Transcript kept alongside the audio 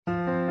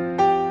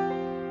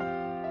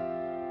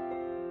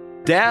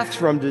Death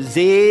from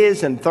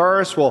disease and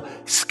thirst will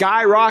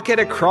skyrocket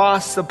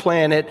across the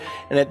planet.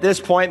 And at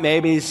this point,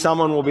 maybe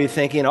someone will be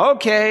thinking,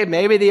 okay,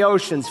 maybe the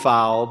ocean's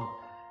fouled.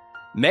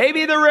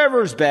 Maybe the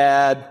river's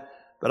bad.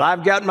 But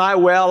I've got my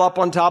well up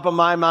on top of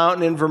my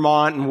mountain in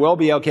Vermont and we'll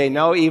be okay.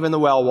 No, even the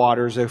well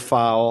waters are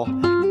foul.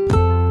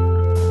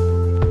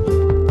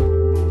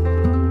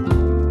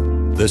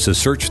 This is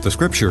Search the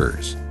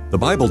Scriptures, the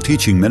Bible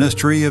teaching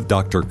ministry of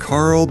Dr.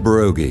 Carl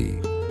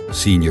Broggi,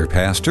 Senior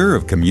Pastor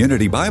of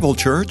Community Bible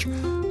Church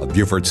of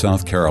Beaufort,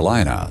 South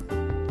Carolina.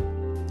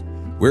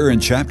 We're in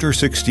chapter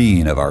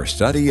 16 of our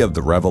study of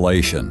the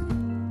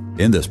Revelation.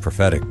 In this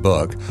prophetic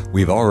book,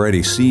 we've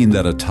already seen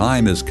that a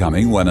time is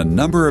coming when a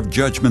number of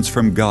judgments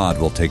from God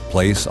will take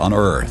place on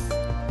earth.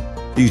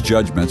 These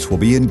judgments will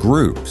be in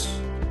groups.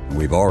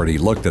 We've already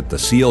looked at the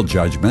seal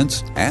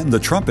judgments and the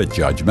trumpet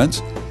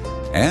judgments,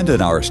 and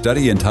in our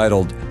study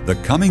entitled The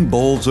Coming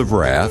Bowls of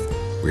Wrath,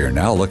 we are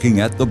now looking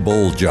at the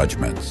bowl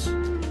judgments.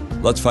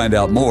 Let's find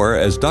out more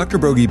as Dr.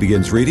 Broggi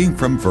begins reading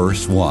from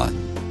verse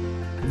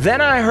 1. Then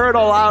I heard a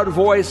loud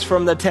voice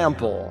from the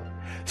temple,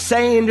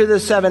 saying to the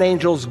seven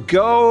angels,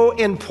 go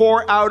and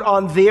pour out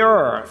on the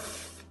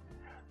earth.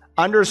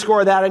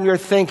 Underscore that in your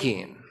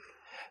thinking,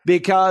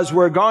 because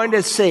we're going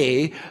to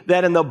see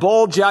that in the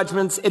bowl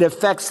judgments, it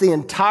affects the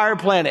entire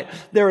planet.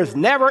 There has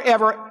never,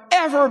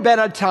 ever been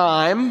a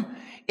time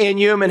in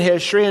human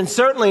history, and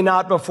certainly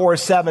not before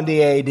 70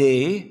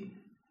 A.D.,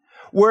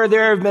 where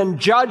there have been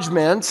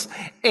judgments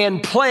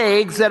and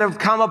plagues that have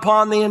come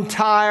upon the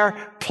entire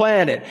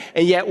planet.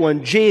 And yet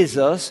when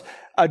Jesus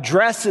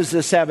addresses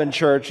the seven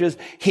churches,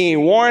 he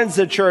warns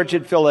the church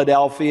at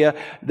Philadelphia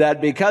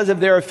that because of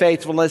their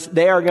faithfulness,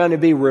 they are going to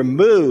be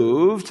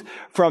removed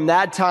from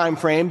that time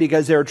frame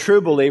because they're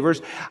true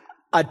believers.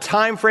 A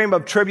time frame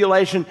of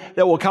tribulation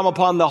that will come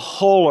upon the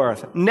whole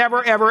earth.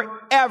 Never,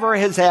 ever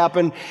has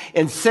happened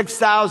in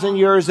 6,000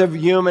 years of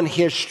human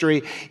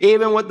history,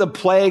 even with the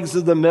plagues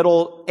of the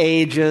Middle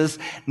Ages.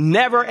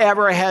 Never,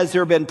 ever has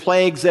there been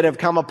plagues that have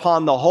come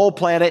upon the whole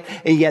planet,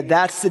 and yet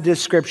that's the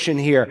description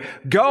here.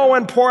 Go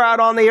and pour out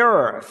on the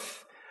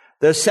earth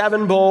the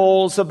seven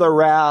bowls of the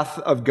wrath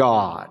of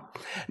God.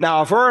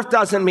 Now, if earth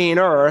doesn't mean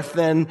earth,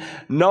 then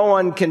no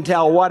one can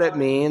tell what it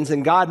means,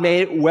 and God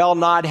may well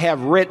not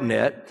have written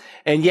it.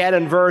 And yet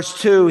in verse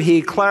 2,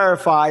 he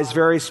clarifies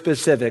very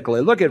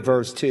specifically. Look at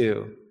verse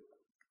 2.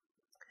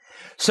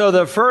 So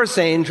the first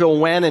angel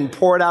went and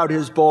poured out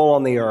his bowl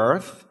on the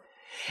earth,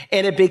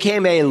 and it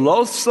became a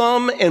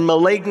loathsome and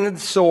malignant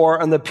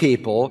sore on the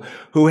people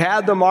who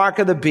had the mark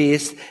of the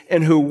beast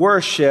and who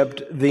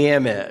worshiped the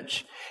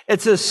image.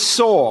 It's a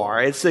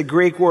sore. It's the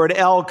Greek word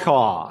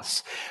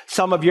elkos.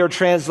 Some of your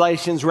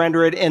translations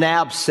render it an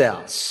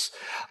abscess.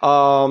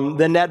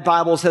 The Net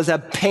Bible says a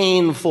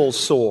painful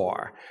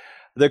sore.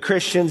 The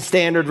Christian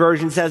Standard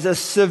Version says a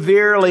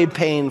severely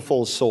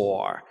painful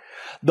sore.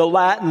 The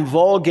Latin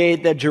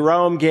Vulgate that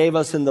Jerome gave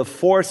us in the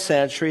 4th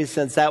century,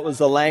 since that was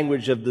the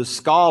language of the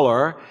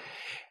scholar,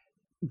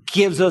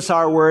 gives us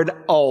our word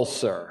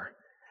ulcer.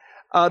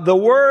 The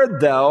word,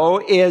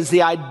 though, is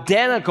the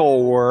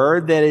identical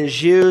word that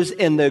is used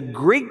in the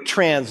Greek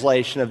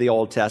translation of the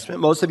Old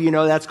Testament. Most of you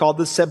know that's called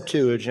the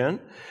Septuagint.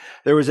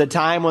 There was a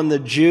time when the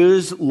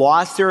Jews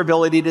lost their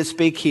ability to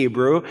speak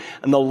Hebrew,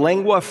 and the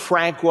lingua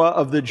franca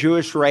of the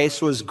Jewish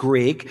race was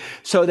Greek,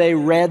 so they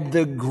read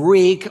the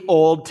Greek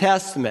Old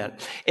Testament.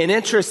 And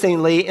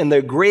interestingly, in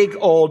the Greek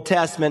Old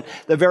Testament,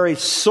 the very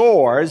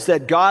sores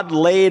that God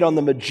laid on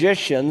the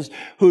magicians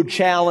who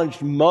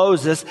challenged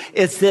Moses,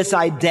 it's this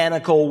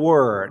identical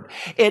word.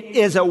 It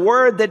is a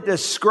word that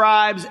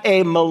describes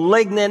a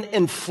malignant,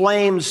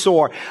 inflamed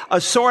sore,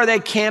 a sore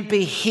that can't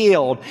be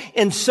healed.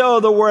 And so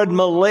the word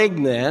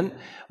malignant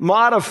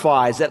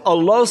modifies it, a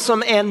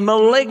loathsome and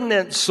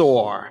malignant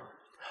sore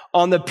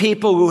on the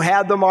people who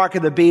had the mark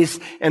of the beast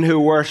and who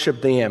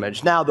worshiped the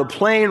image. Now, the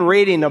plain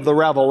reading of the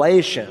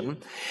Revelation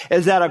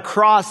is that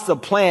across the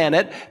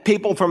planet,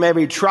 people from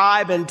every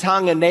tribe and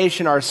tongue and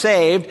nation are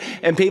saved,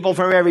 and people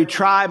from every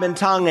tribe and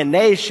tongue and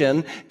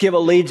nation give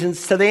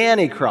allegiance to the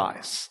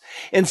Antichrist.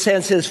 And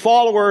since his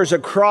followers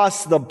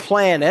across the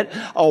planet,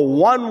 a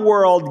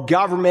one-world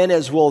government,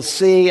 as we'll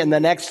see in the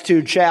next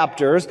 2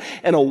 chapters,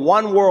 and a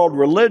one-world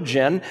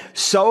religion,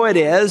 so it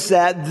is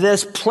that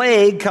this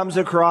plague comes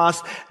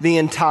across the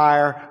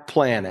entire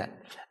planet.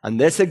 And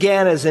this,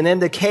 again, is an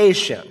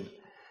indication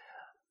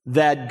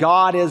that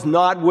God is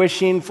not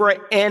wishing for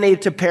any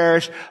to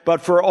perish,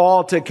 but for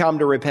all to come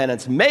to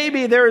repentance.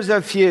 Maybe there's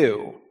a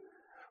few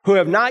who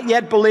have not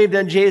yet believed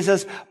in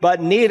Jesus, but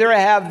neither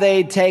have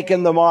they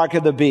taken the mark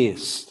of the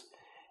beast.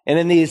 And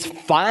in these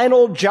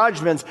final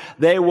judgments,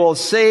 they will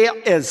see,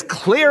 as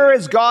clear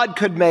as God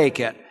could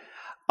make it,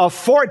 a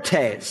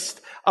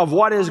foretaste of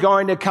what is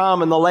going to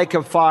come in the lake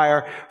of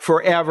fire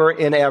forever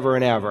and ever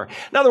and ever.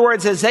 In other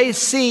words, as they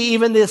see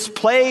even this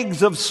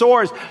plagues of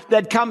sores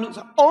that comes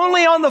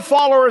only on the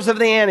followers of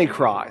the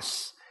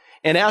Antichrist,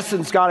 In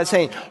essence, God is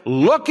saying,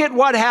 look at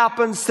what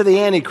happens to the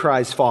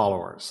Antichrist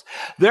followers.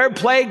 They're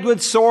plagued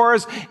with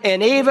sores,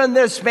 and even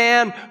this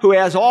man who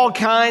has all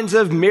kinds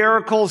of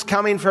miracles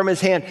coming from his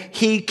hand,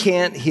 he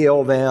can't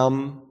heal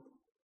them.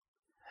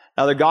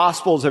 Now, the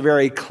Gospels are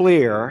very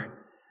clear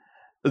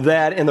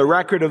that in the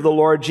record of the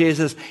Lord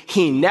Jesus,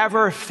 he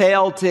never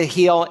failed to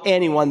heal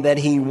anyone that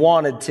he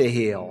wanted to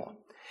heal.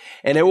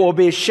 And it will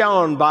be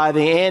shown by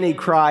the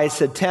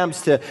Antichrist's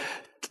attempts to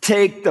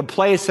take the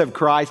place of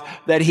Christ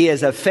that he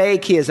is a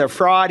fake, he is a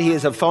fraud, he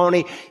is a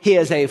phony, he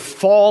is a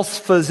false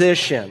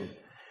physician.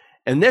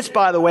 And this,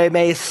 by the way,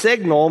 may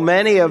signal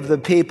many of the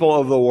people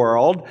of the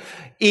world,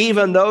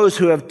 even those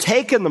who have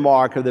taken the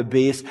mark of the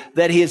beast,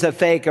 that he is a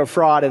fake, a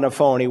fraud, and a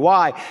phony.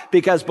 Why?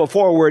 Because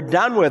before we're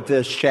done with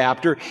this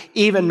chapter,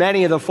 even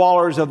many of the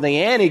followers of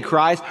the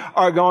Antichrist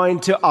are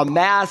going to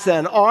amass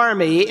an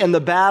army in the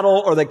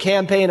battle or the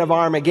campaign of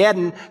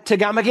Armageddon to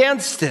come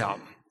against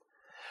him.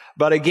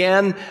 But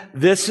again,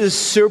 this is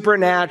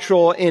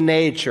supernatural in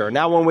nature.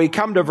 Now, when we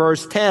come to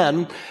verse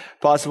 10,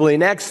 possibly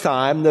next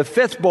time, the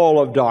fifth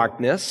bowl of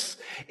darkness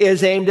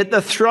is aimed at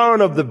the throne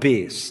of the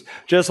beast.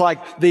 Just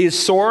like these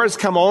sores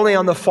come only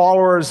on the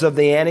followers of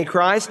the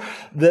Antichrist,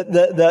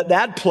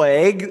 that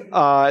plague,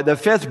 the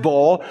fifth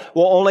bowl,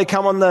 will only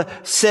come on the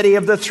city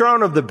of the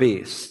throne of the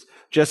beast.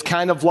 Just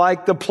kind of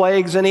like the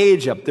plagues in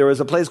Egypt. There was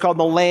a place called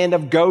the land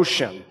of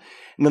Goshen.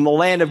 And in the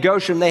land of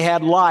Goshen, they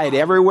had light.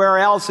 Everywhere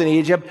else in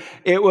Egypt,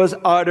 it was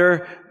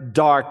utter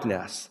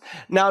darkness.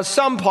 Now,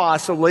 some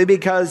possibly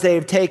because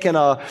they've taken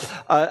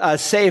a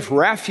safe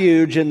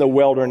refuge in the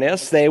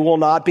wilderness, they will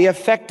not be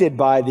affected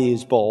by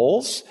these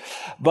bowls.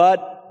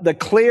 But the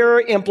clear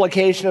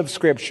implication of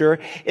Scripture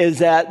is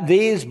that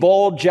these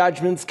bowl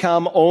judgments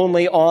come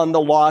only on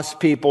the lost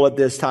people at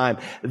this time.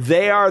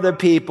 They are the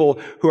people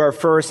who are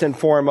first and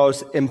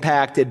foremost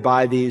impacted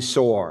by these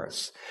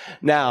sores.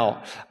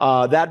 Now,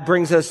 that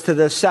brings us to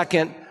the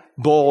second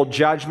bowl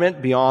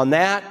judgment. Beyond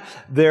that,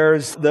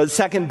 there's the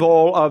second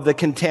bowl of the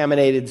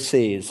contaminated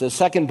seas. The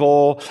second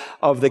bowl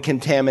of the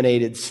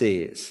contaminated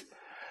seas.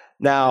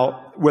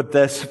 Now, with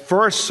this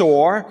first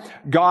sore,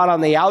 God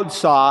on the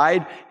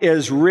outside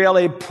is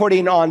really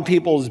putting on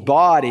people's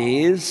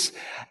bodies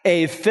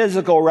a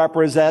physical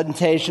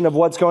representation of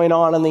what's going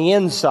on the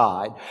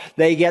inside.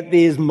 They get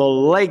these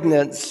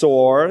malignant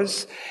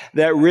sores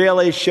that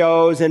really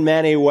shows in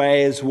many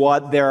ways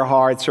what their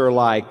hearts are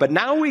like. But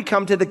now we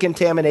come to the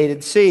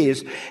contaminated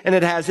seas, and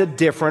it has a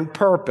different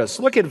purpose.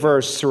 Look at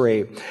verse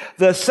 3.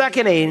 The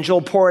second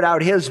angel poured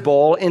out his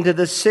bowl into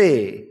the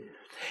sea,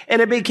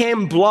 and it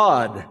became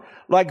blood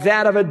like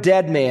that of a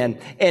dead man,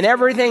 and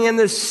everything in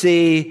the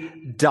sea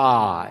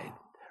died.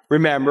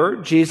 Remember,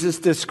 Jesus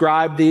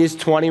described these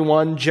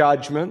 21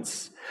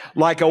 judgments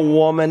like a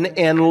woman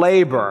in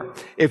labor.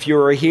 If you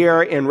were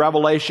here in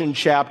Revelation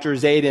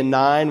chapters 8 and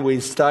 9, we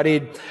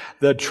studied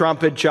the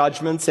trumpet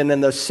judgments, and in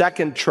the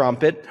second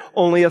trumpet,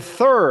 only a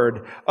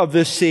third of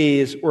the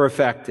seas were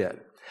affected.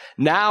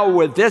 Now,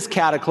 with this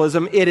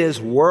cataclysm, it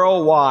is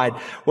worldwide.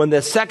 When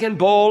the second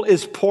bowl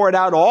is poured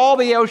out, all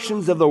the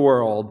oceans of the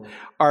world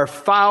are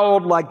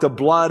fouled like the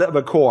blood of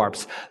a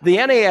corpse. The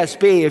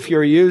NASB, if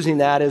you're using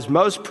that, is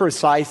most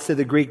precise to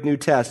the Greek New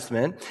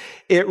Testament.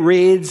 It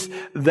reads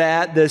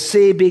that the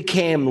sea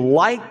became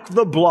like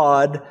the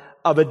blood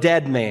of a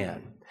dead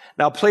man.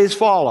 Now, please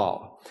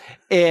follow.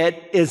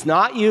 It is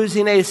not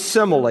using a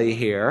simile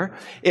here.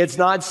 It's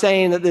not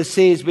saying that the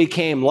seas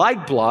became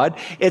like blood.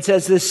 It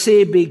says the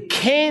sea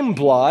became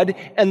blood,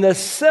 and the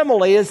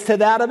simile is to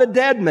that of a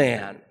dead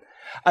man.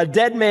 A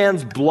dead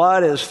man's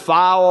blood is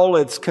foul,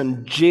 it's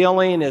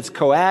congealing, it's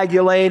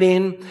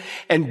coagulating,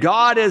 and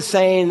God is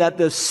saying that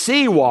the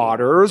sea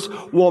waters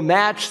will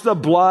match the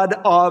blood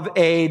of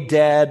a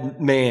dead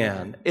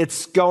man.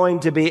 It's going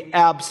to be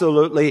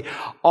absolutely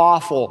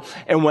awful.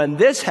 And when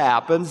this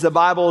happens, the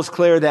Bible is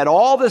clear that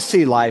all the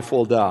sea life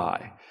will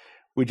die.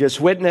 We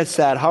just witnessed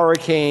that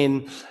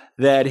hurricane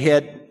that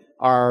hit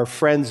our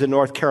friends in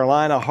North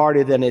Carolina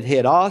harder than it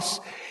hit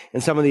us.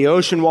 And some of the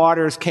ocean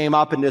waters came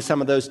up into some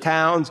of those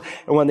towns.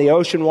 And when the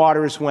ocean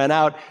waters went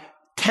out,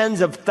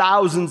 tens of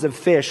thousands of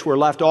fish were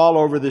left all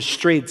over the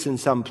streets in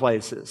some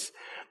places.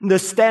 The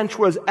stench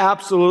was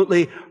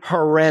absolutely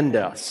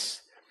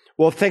horrendous.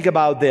 Well, think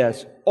about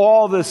this.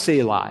 All the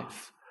sea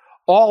life,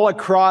 all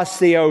across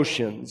the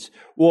oceans,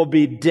 will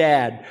be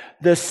dead.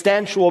 The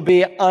stench will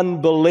be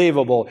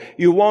unbelievable.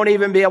 You won't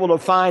even be able to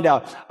find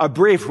a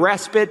brief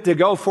respite to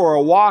go for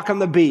a walk on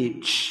the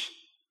beach.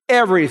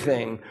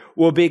 Everything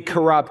will be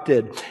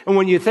corrupted. And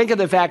when you think of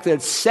the fact that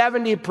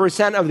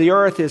 70% of the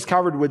earth is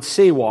covered with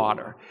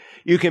seawater,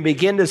 you can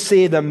begin to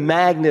see the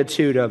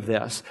magnitude of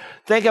this.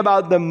 Think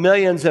about the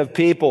millions of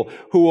people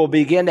who will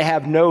begin to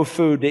have no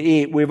food to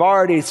eat. We've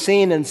already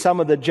seen in some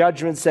of the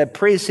judgments that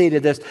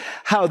preceded this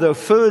how the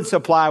food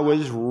supply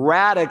was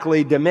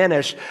radically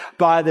diminished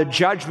by the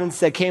judgments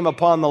that came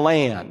upon the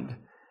land.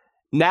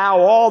 Now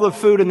all the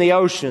food in the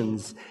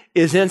oceans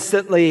is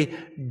instantly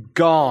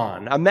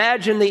gone.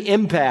 Imagine the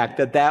impact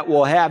that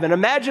will have. And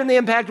imagine the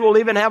impact it will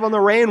even have on the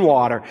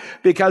rainwater.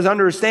 Because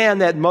understand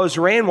that most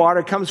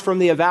rainwater comes from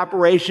the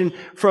evaporation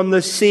from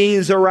the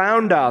seas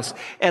around us.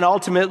 And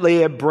ultimately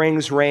it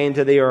brings rain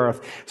to the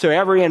earth. So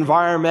every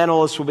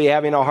environmentalist will be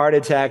having a heart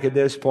attack at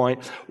this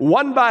point.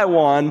 One by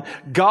one,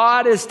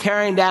 God is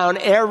tearing down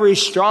every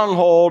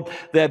stronghold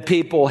that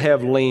people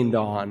have leaned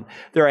on.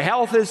 Their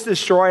health is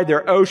destroyed.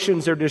 Their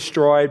oceans are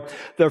destroyed.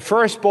 The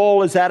first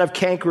bowl is that of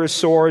cankerous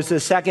sores. The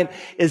second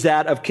is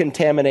that of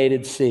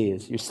contaminated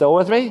seas. You still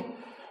with me?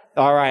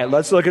 All right,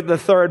 let's look at the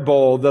third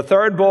bowl. The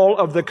third bowl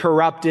of the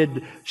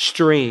corrupted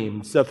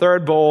streams. The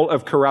third bowl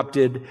of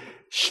corrupted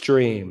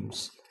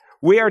streams.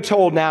 We are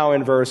told now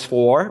in verse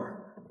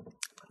 4,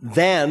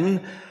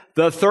 then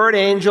the third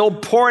angel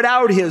poured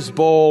out his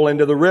bowl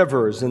into the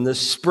rivers and the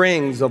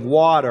springs of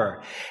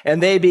water,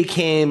 and they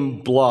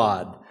became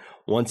blood.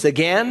 Once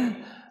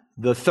again,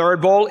 the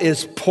third bowl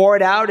is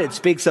poured out. It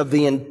speaks of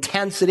the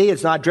intensity.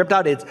 It's not dripped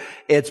out.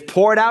 It's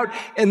poured out.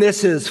 And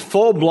this is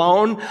full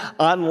blown,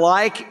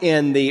 unlike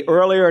in the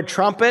earlier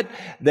trumpet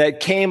that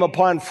came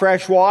upon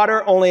fresh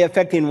water, only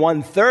affecting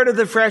 1/3 of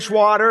the fresh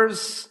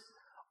waters.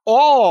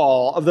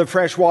 All of the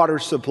fresh water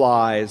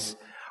supplies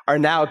are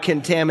now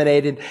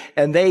contaminated,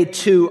 and they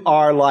too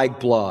are like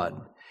blood.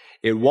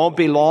 It won't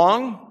be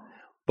long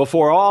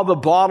before all the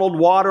bottled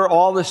water,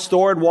 all the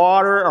stored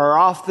water are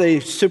off the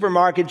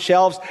supermarket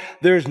shelves.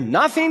 There's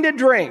nothing to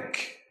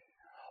drink.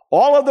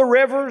 All of the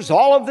rivers,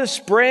 all of the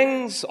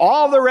springs,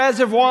 all the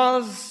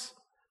reservoirs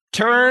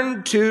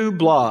turn to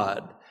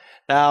blood.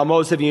 Now,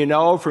 most of you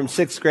know from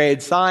 6th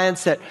grade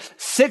science that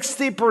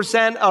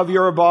 60% of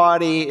your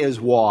body is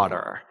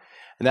water.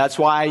 And that's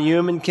why a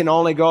human can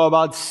only go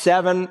about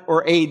 7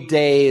 or 8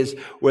 days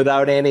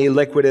without any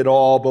liquid at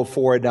all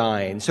before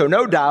dying. So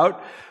no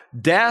doubt,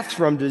 death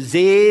from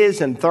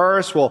disease and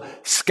thirst will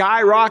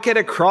skyrocket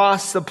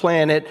across the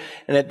planet.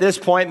 And at this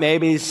point,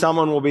 maybe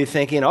someone will be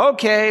thinking,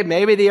 okay,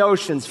 maybe the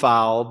ocean's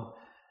fouled.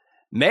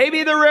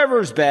 Maybe the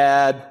river's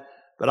bad,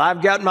 but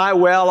I've got my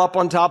well up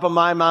on top of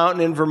my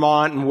mountain in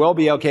Vermont and we'll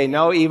be okay.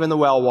 No, even the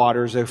well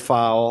waters are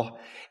foul.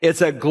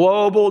 It's a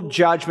global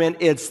judgment.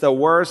 It's the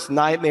worst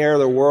nightmare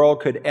the world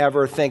could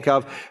ever think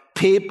of.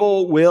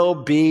 People will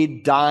be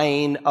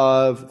dying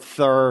of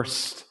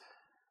thirst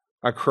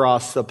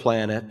across the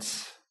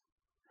planet.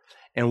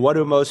 And what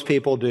do most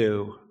people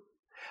do?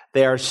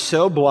 They are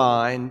so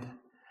blind.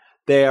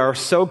 They are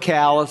so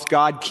callous.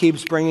 God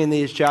keeps bringing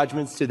these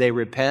judgments. Do they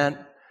repent?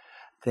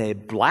 They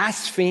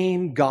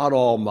blaspheme God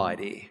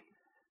Almighty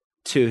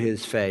to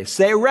his face.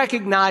 They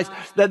recognize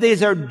that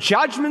these are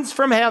judgments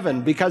from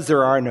heaven because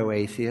there are no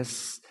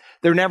atheists.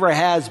 There never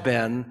has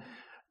been.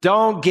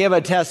 Don't give a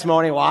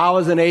testimony, well, I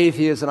was an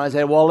atheist, and I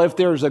say, well, if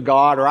there's a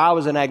God, or I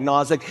was an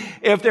agnostic,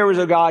 if there was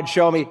a God,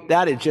 show me.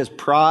 That is just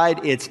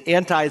pride. It's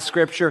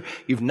anti-scripture.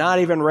 You've not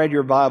even read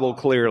your Bible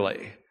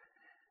clearly.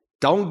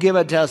 Don't give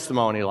a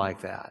testimony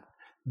like that.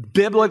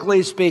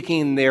 Biblically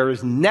speaking,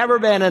 there's never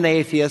been an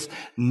atheist,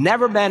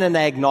 never been an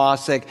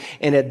agnostic,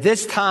 and at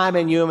this time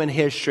in human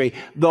history,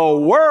 the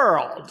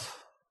world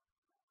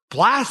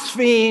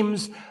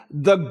blasphemes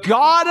the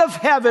God of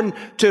heaven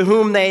to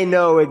whom they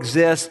know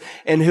exists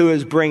and who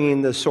is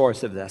bringing the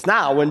source of this.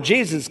 Now, when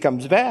Jesus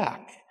comes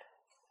back,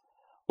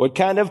 what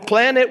kind of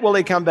planet will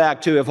he come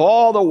back to? If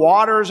all the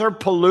waters are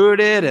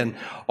polluted and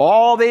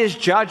all these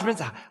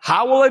judgments,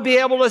 how will he be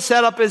able to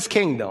set up his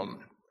kingdom?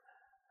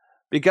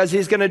 Because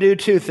he's going to do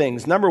two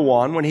things. Number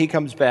one, when he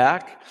comes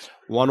back,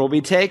 one will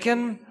be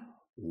taken,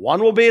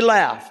 one will be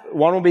left.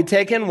 One will be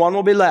taken, one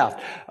will be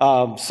left.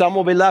 Some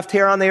will be left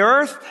here on the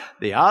earth.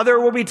 The other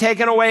will be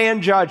taken away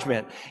in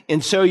judgment.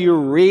 And so you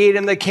read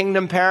in the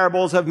kingdom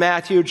parables of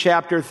Matthew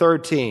chapter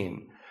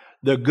 13.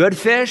 The good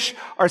fish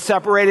are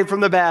separated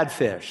from the bad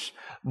fish.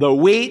 The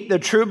wheat, the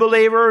true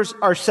believers,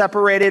 are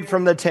separated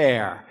from the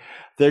tare.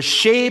 The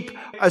sheep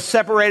are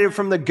separated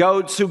from the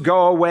goats who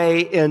go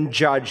away in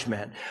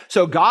judgment.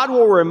 So God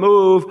will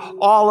remove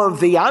all of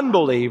the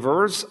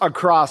unbelievers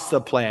across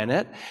the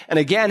planet. And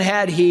again,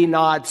 had he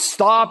not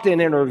stopped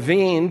and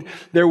intervened,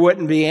 there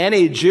wouldn't be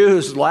any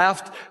Jews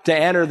left to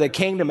enter the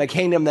kingdom, a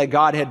kingdom that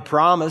God had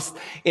promised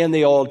in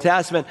the Old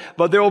Testament.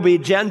 But there will be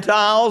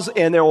Gentiles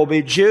and there will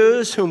be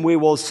Jews whom we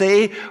will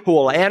see who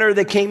will enter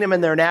the kingdom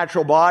in their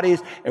natural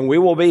bodies, and we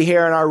will be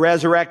here in our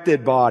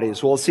resurrected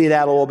bodies. We'll see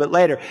that a little bit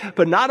later.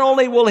 But not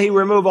only will he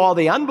remove all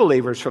the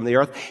unbelievers from the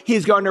earth,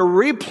 he's going to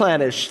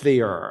replenish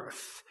the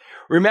earth.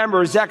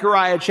 Remember,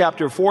 Zechariah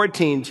chapter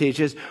 14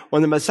 teaches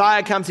when the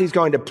Messiah comes, he's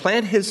going to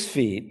plant his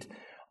feet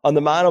on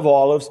the Mount of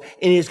Olives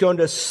and he's going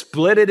to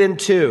split it in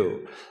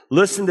two.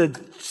 Listen to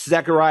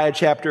Zechariah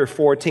chapter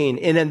 14.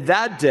 And in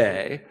that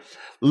day,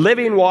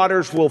 living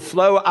waters will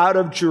flow out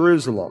of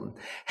Jerusalem,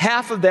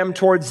 half of them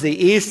towards the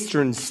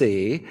eastern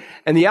sea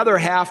and the other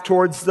half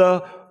towards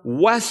the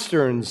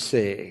western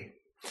sea.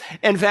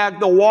 In fact,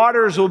 the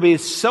waters will be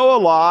so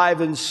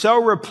alive and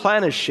so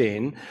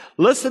replenishing.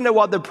 Listen to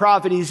what the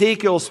prophet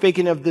Ezekiel,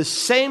 speaking of the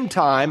same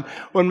time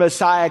when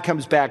Messiah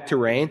comes back to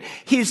reign,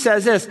 he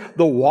says this: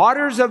 the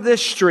waters of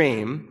this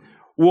stream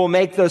will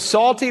make the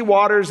salty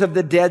waters of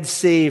the Dead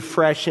Sea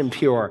fresh and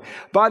pure.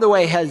 By the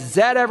way, has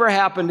that ever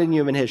happened in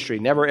human history?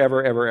 Never,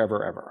 ever, ever,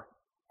 ever, ever.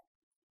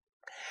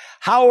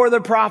 How are the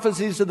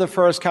prophecies of the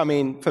first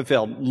coming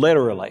fulfilled?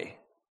 Literally.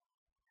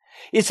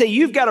 You say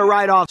you've got to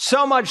write off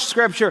so much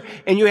scripture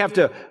and you have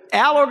to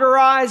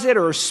allegorize it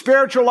or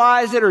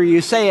spiritualize it, or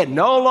you say it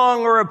no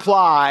longer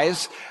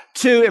applies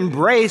to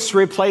embrace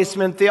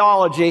replacement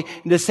theology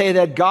and to say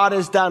that God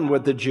is done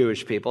with the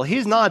Jewish people.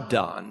 He's not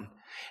done.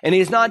 And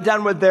he's not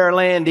done with their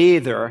land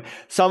either.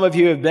 Some of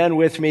you have been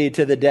with me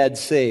to the Dead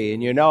Sea,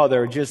 and you know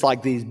they're just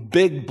like these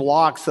big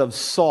blocks of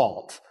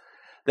salt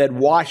that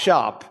wash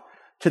up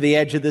to the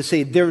edge of the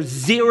sea. There's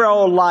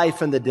zero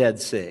life in the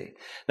Dead Sea.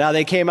 Now,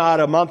 they came out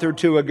a month or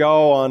two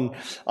ago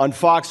on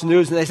Fox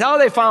News, and they said,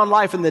 they found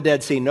life in the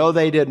Dead Sea. No,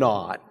 they did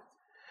not.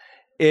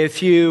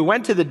 If you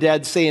went to the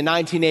Dead Sea in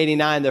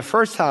 1989, the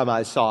first time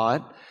I saw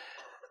it,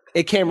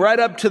 it came right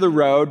up to the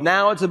road.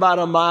 Now it's about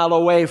a mile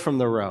away from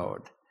the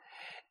road.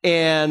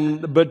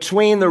 And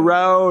between the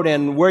road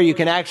and where you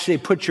can actually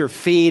put your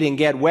feet and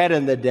get wet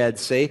in the Dead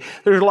Sea,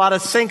 there's a lot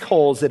of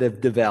sinkholes that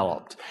have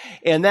developed.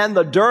 And then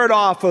the dirt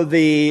off of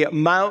the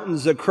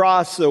mountains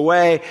across the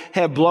way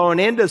have blown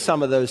into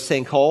some of those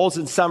sinkholes,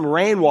 and some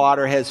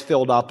rainwater has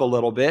filled up a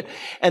little bit.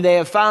 And they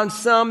have found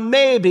some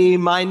maybe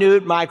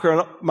minute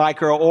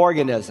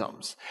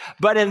microorganisms.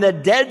 But in the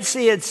Dead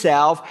Sea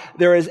itself,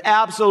 there is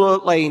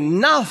absolutely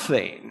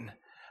nothing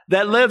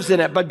that lives in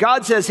it. But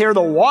God says here,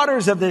 the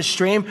waters of this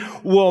stream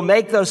will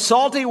make the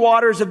salty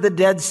waters of the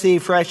Dead Sea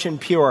fresh and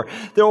pure.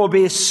 There will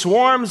be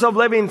swarms of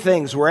living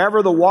things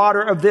wherever the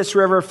water of this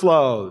river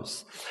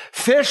flows.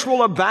 Fish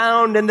will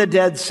abound in the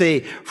Dead Sea,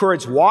 for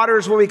its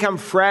waters will become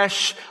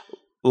fresh.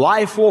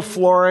 Life will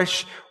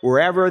flourish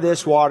wherever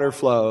this water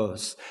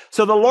flows.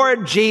 So the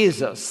Lord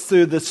Jesus,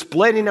 through the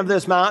splitting of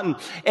this mountain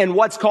and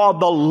what's called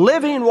the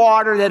living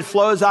water that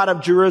flows out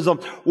of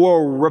Jerusalem,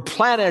 will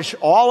replenish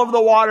all of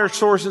the water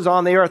sources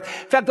on the earth.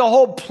 In fact, the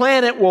whole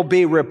planet will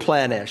be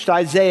replenished.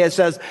 Isaiah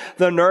says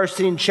the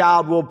nursing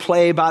child will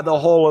play by the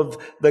hole of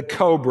the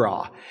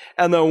cobra,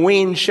 and the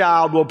weaned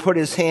child will put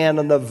his hand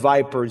in the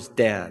viper's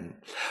den.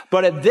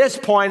 But at this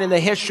point in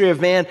the history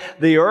of man,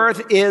 the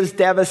earth is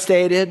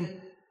devastated.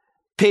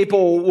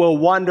 People will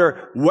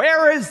wonder,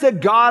 where is the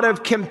God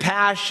of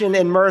compassion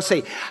and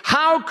mercy?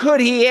 How could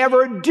he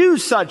ever do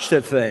such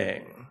a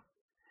thing?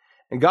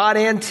 And God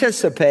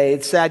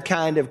anticipates that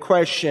kind of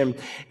question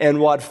in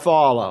what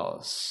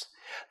follows.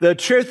 The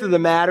truth of the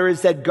matter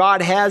is that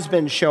God has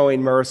been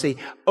showing mercy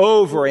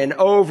over and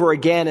over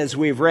again as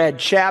we've read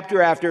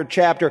chapter after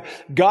chapter.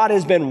 God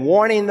has been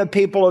warning the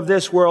people of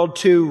this world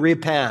to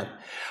repent.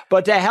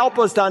 But to help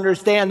us to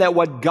understand that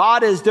what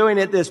God is doing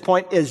at this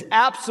point is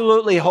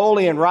absolutely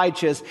holy and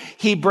righteous,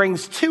 he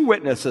brings two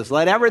witnesses.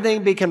 Let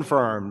everything be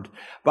confirmed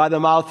by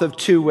the mouth of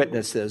two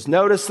witnesses.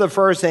 Notice the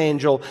first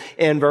angel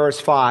in verse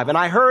 5. And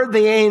I heard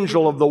the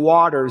angel of the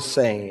waters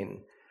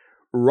saying,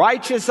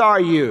 righteous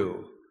are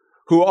you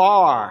who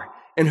are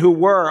and who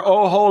were,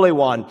 O Holy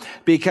One,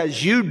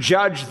 because you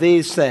judge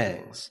these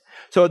things.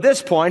 So at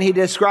this point, he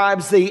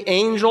describes the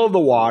angel of the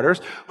waters,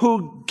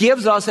 who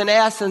gives us, in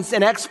essence,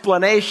 an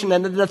explanation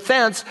and a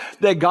defense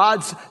that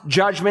God's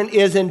judgment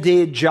is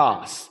indeed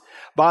just.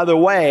 By the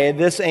way,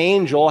 this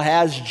angel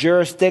has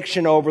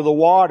jurisdiction over the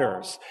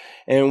waters.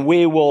 And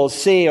we will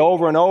see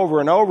over and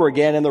over and over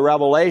again in the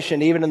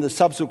Revelation, even in the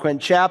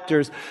subsequent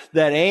chapters,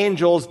 that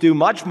angels do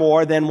much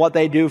more than what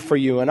they do for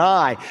you and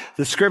I.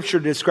 The scripture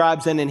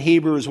describes them in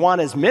Hebrews 1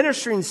 as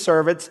ministering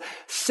servants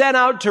sent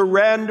out to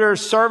render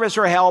service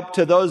or help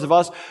to those of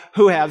us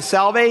who have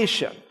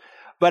salvation.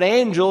 But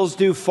angels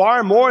do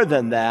far more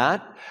than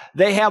that.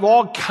 They have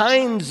all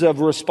kinds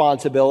of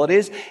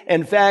responsibilities.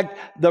 In fact,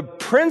 the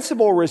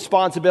principal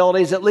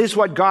responsibilities, at least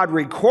what God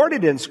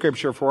recorded in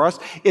Scripture for us,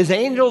 is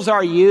angels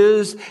are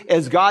used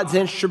as God's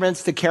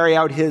instruments to carry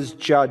out his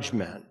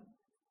judgment.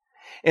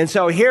 And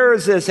so here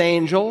is this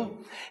angel,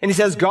 and he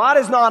says, God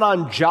is not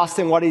unjust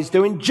in what he's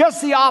doing.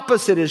 Just the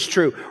opposite is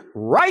true.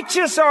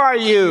 Righteous are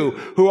you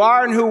who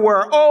are and who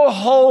were, O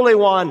Holy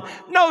One,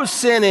 no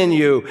sin in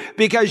you,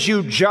 because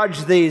you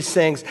judge these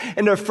things.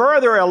 And to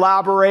further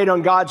elaborate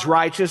on God's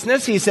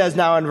righteousness, he says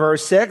now in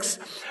verse 6,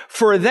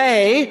 for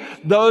they,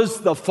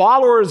 the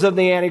followers of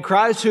the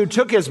Antichrist who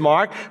took his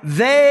mark,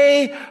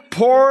 they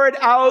poured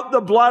out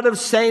the blood of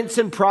saints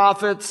and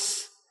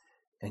prophets,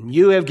 and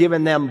you have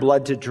given them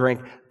blood to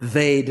drink.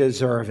 They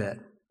deserve it.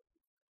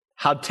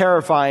 How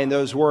terrifying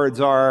those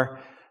words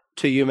are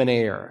to human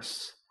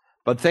ears.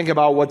 But think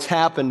about what's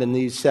happened in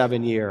these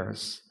 7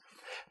 years.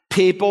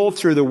 People,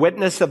 through the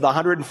witness of the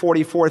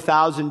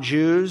 144,000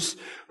 Jews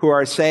who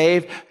are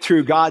saved,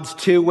 through God's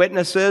two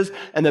witnesses,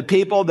 and the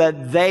people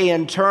that they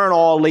in turn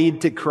all lead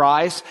to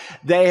Christ,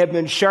 they have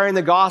been sharing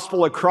the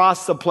gospel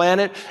across the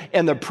planet.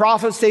 And the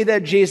prophecy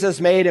that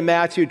Jesus made in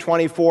Matthew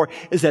 24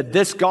 is that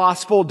this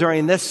gospel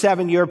during this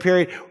 7-year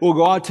period will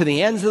go out to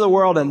the ends of the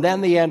world, and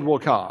then the end will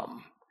come.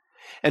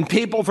 And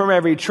people from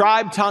every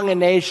tribe, tongue, and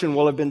nation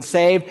will have been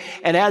saved.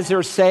 And as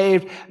they're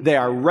saved, they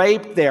are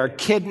raped, they are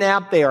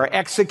kidnapped, they are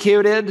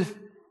executed.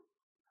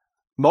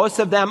 Most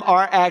of them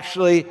are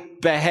actually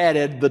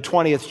beheaded, the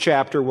 20th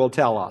chapter will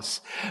tell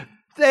us.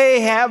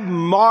 They have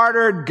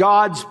martyred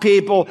God's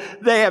people.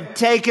 They have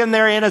taken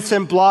their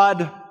innocent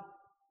blood.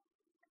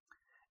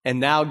 And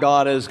now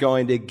God is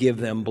going to give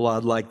them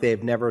blood like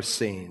they've never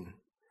seen.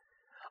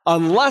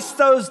 Unless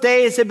those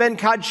days had been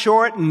cut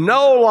short,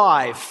 no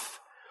life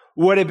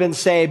would have been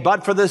saved.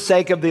 But for the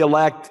sake of the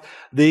elect,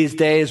 these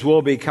days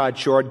will be cut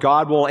short.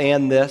 God will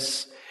end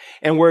this.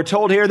 And we're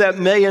told here that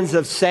millions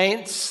of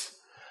saints,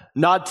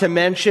 not to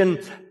mention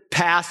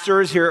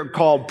pastors here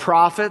called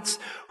prophets,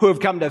 who have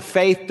come to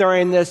faith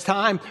during this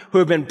time, who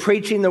have been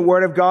preaching the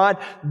word of God,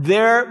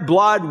 their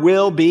blood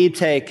will be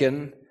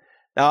taken.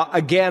 Now,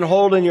 again,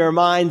 hold in your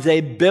minds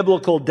a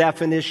biblical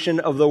definition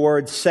of the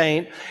word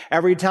saint.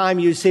 Every time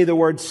you see the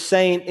word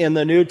saint in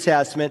the New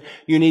Testament,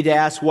 you need to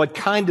ask, what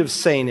kind of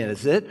saint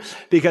is it?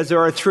 Because there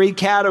are three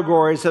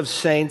categories of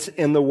saints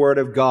in the Word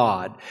of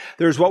God.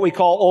 There's what we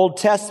call Old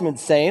Testament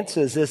saints,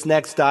 as this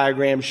next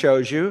diagram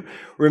shows you.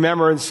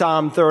 Remember in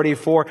Psalm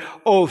 34,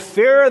 "Oh,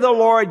 fear the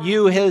Lord,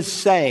 you his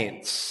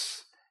saints."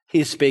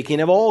 He's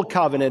speaking of old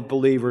covenant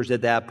believers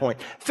at that point.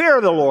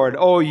 Fear the Lord,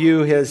 O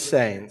you his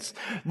saints.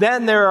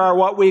 Then there are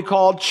what we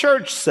call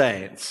church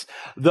saints.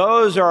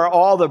 Those are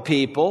all the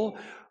people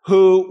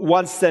who,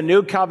 once the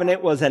new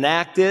covenant was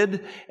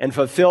enacted and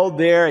fulfilled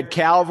there at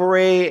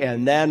Calvary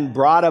and then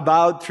brought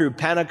about through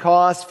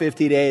Pentecost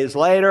 50 days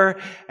later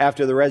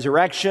after the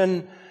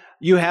resurrection,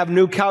 you have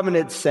new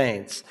covenant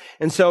saints.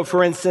 And so,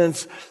 for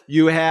instance,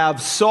 you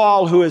have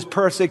Saul who is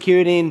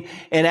persecuting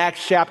in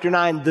Acts chapter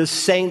 9 the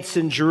saints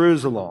in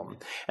Jerusalem.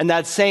 And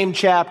that same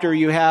chapter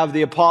you have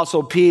the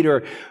apostle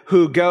Peter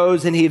who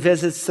goes and he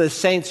visits the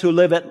saints who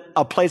live at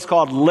a place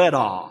called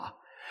Lydda.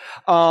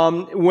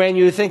 When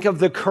you think of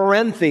the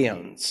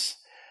Corinthians,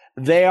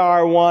 they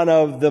are one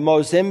of the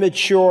most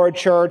immature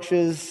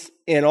churches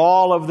in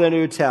all of the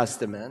New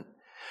Testament.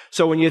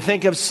 So when you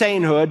think of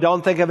sainthood,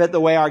 don't think of it the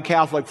way our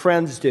Catholic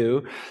friends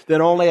do, that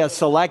only a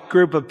select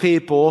group of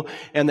people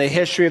in the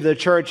history of the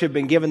church have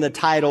been given the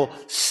title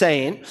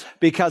saint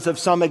because of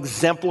some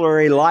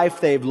exemplary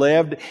life they've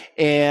lived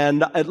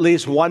and at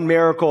least one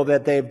miracle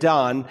that they've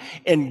done.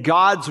 In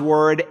God's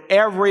word,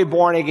 every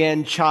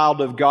born-again child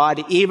of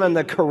God, even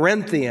the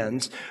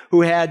Corinthians,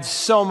 who had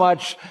so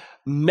much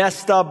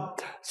messed up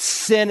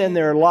sin in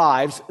their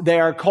lives, they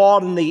are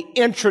called in the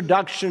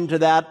introduction to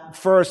that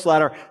first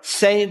letter,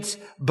 saints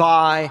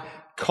by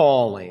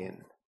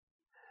calling.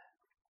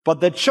 But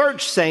the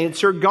church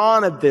saints are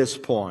gone at this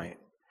point.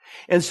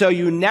 And so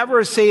you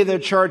never see the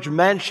church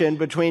mentioned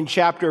between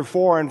chapter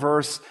 4 and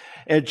verse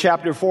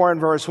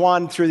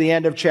 1 through the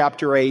end of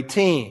chapter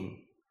 18.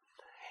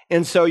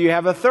 And so you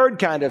have a third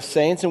kind of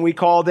saints, and we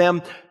call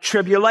them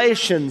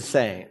tribulation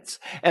saints.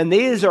 And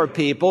these are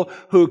people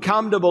who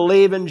come to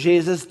believe in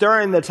Jesus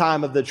during the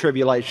time of the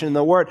tribulation.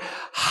 The word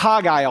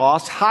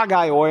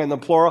hagioi in the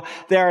plural,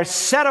 they are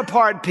set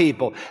apart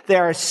people. They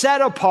are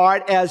set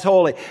apart as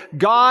holy.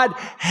 God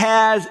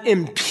has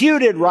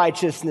imputed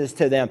righteousness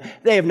to them.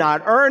 They have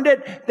not earned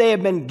it. They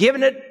have been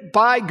given it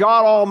by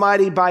God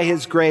Almighty by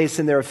His grace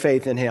and their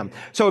faith in Him.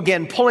 So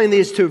again, pulling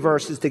these two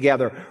verses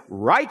together,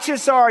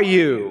 righteous are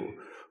you,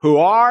 who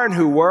are and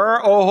who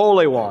were, O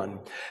Holy One,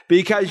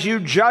 because you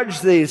judge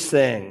these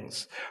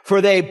things.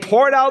 For they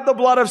poured out the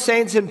blood of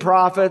saints and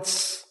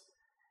prophets,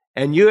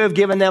 and you have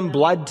given them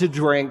blood to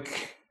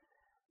drink.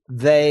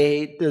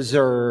 They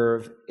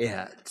deserve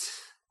it.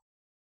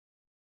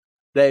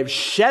 They've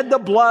shed the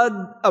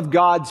blood of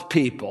God's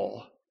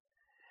people,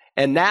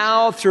 and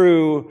now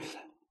through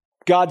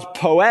God's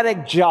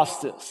poetic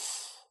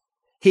justice,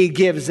 He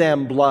gives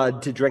them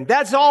blood to drink.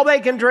 That's all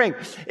they can drink.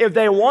 If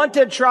they want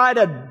to try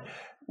to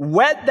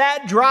wet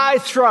that dry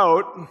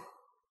throat,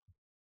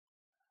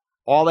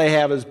 all they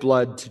have is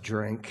blood to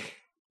drink.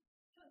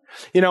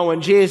 You know,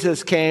 when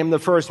Jesus came, the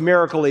first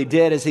miracle He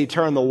did is He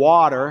turned the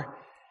water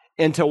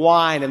into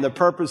wine, and the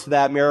purpose of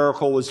that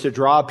miracle was to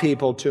draw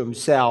people to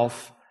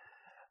Himself.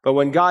 But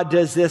when God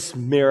does this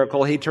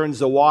miracle, He turns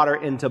the water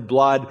into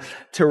blood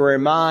to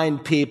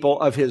remind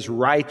people of His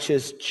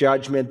righteous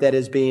judgment that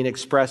is being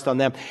expressed on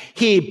them.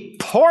 He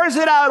pours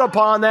it out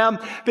upon them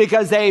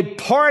because they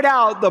poured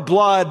out the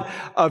blood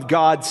of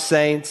God's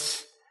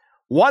saints.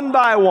 One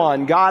by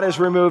one, God is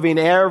removing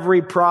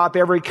every prop,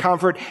 every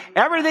comfort,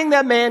 everything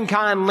that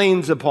mankind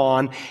leans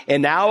upon.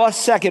 And now a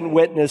second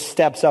witness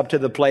steps up to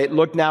the plate.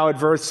 Look now at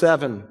verse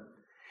 7.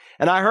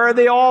 And I heard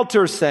the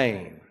altar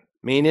saying,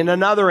 meaning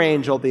another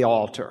angel at the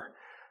altar.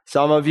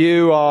 Some of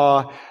you,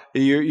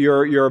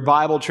 your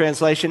Bible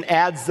translation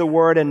adds the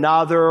word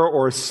another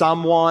or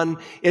someone.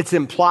 It's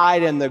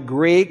implied in the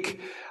Greek,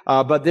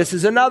 but this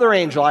is another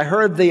angel. I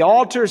heard the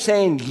altar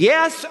saying,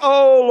 yes,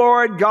 O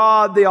Lord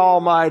God the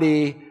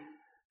Almighty,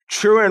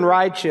 true and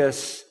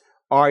righteous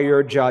are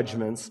your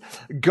judgments.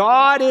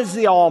 God is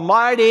the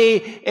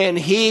Almighty, and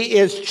He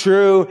is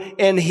true,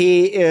 and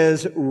He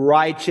is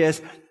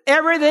righteous.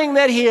 Everything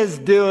that He is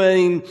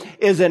doing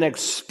is an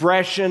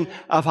expression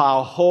of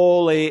how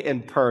holy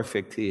and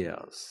perfect He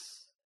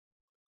is.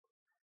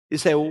 You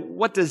say, well,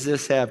 what does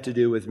this have to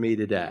do with me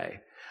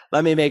today?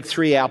 Let me make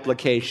 3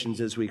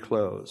 applications as we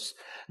close.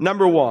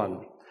 Number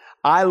 1,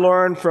 I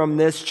learned from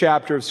this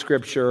chapter of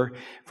Scripture,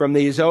 from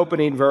these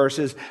opening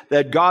verses,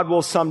 that God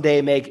will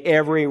someday make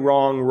every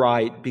wrong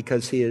right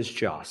because He is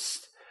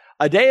just.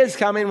 A day is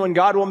coming when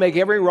God will make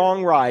every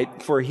wrong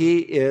right, for He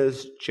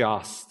is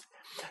just.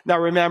 Now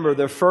remember,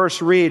 the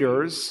first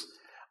readers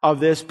of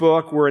this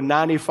book were in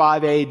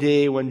 95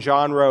 AD when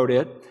John wrote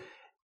it,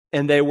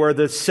 and they were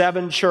the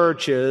 7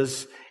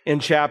 churches in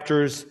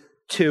chapters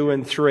 2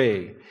 and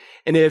 3.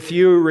 And if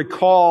you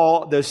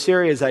recall the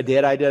series I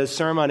did a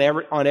sermon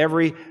on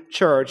every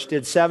church,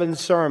 did 7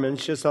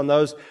 sermons just on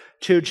those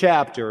 2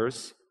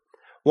 chapters.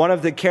 One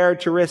of the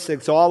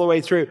characteristics all the way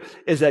through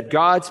is that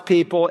God's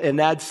people in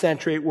that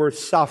century were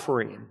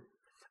suffering.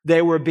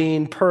 They were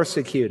being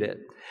persecuted.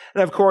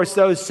 And of course,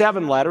 those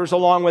 7 letters,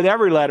 along with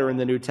every letter in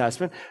the New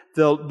Testament,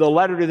 the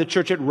letter to the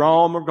church at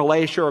Rome or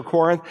Galatia or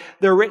Corinth,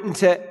 they're written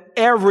to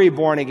every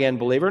born-again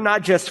believer,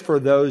 not just for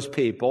those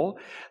people.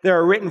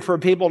 They're written for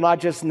people not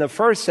just in the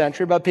first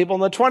century, but people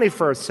in the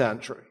 21st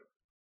century.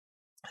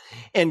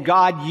 And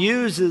God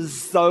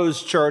uses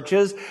those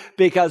churches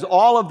because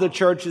all of the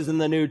churches in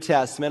the New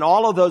Testament,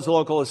 all of those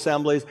local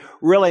assemblies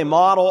really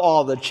model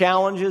all the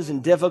challenges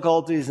and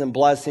difficulties and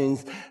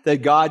blessings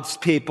that God's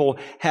people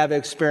have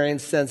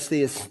experienced since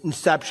the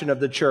inception of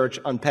the church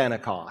on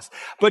Pentecost.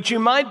 But you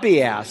might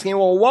be asking,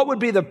 well, what would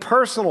be the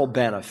personal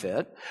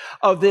benefit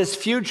of this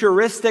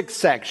futuristic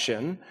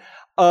section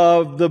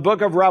of the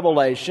book of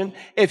Revelation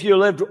if you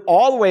lived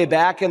all the way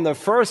back in the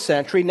first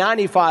century,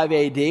 95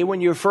 AD,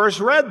 when you first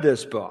read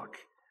this book?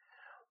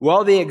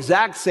 Well, the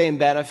exact same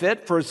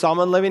benefit for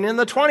someone living in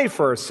the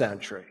 21st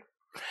century.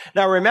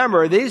 Now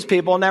remember, these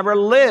people never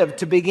lived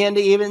to begin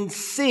to even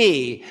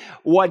see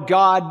what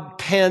God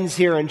pens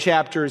here in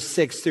chapters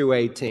 6 through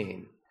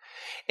 18.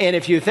 And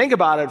if you think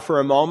about it for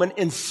a moment,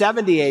 in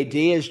 70 AD,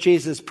 as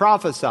Jesus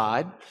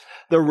prophesied,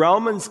 the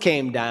Romans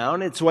came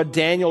down. It's what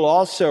Daniel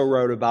also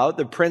wrote about,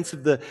 the prince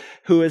of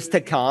who is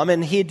to come,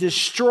 and he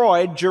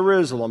destroyed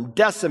Jerusalem,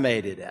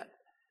 decimated it.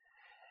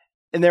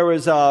 And there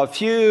was a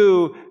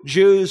few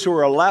Jews who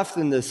were left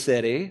in the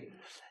city,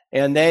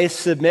 and they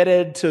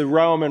submitted to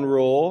Roman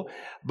rule,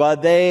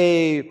 but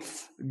they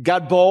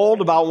got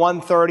bold about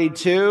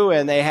 132,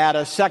 and they had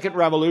a second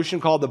revolution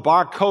called the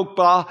Bar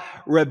Kokhba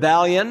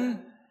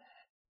Rebellion,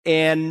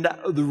 and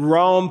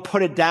Rome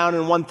put it down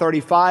in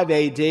 135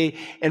 AD,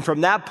 and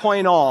from that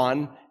point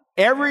on,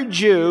 every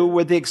Jew,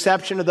 with the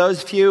exception of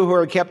those few who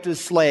are kept as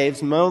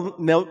slaves,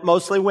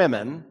 mostly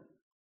women,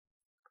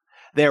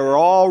 they were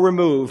all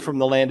removed from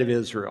the land of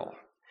Israel.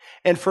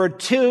 And for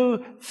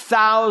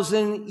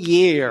 2,000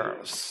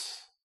 years,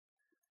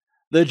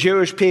 the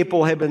Jewish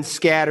people have been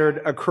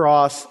scattered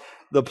across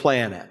the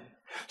planet.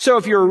 So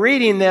if you're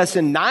reading this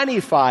in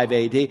 95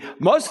 AD,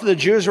 most of the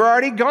Jews were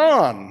already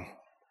gone.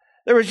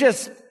 There was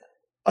just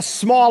a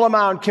small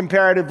amount,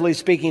 comparatively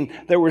speaking,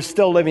 that were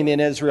still living in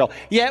Israel.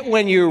 Yet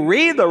when you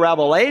read the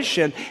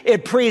Revelation,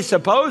 it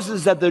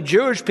presupposes that the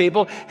Jewish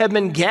people have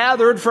been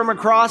gathered from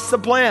across the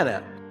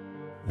planet.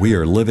 We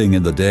are living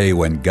in the day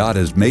when God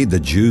has made the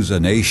Jews a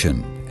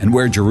nation and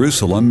where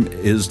Jerusalem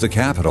is the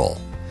capital.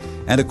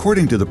 And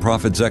according to the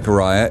prophet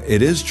Zechariah,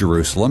 it is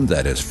Jerusalem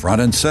that is front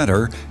and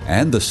center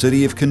and the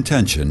city of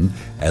contention,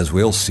 as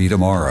we'll see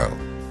tomorrow.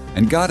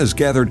 And God has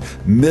gathered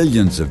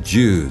millions of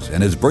Jews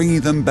and is bringing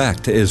them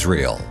back to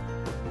Israel.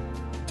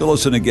 To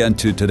listen again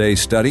to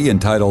today's study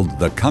entitled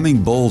The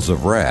Coming Bowls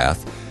of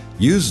Wrath,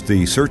 use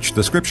the Search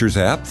the Scriptures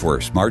app for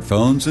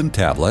smartphones and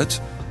tablets,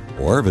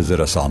 or visit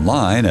us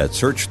online at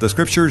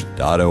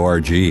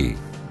searchthescriptures.org.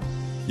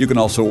 You can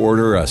also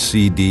order a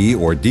CD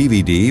or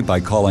DVD by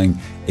calling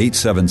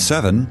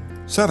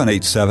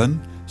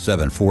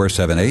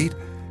 877-787-7478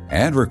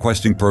 and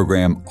requesting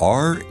program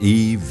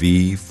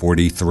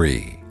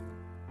REV43.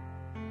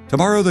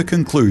 Tomorrow, the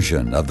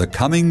conclusion of The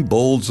Coming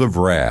Bowls of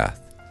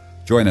Wrath.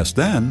 Join us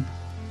then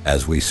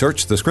as we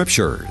search the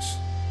Scriptures.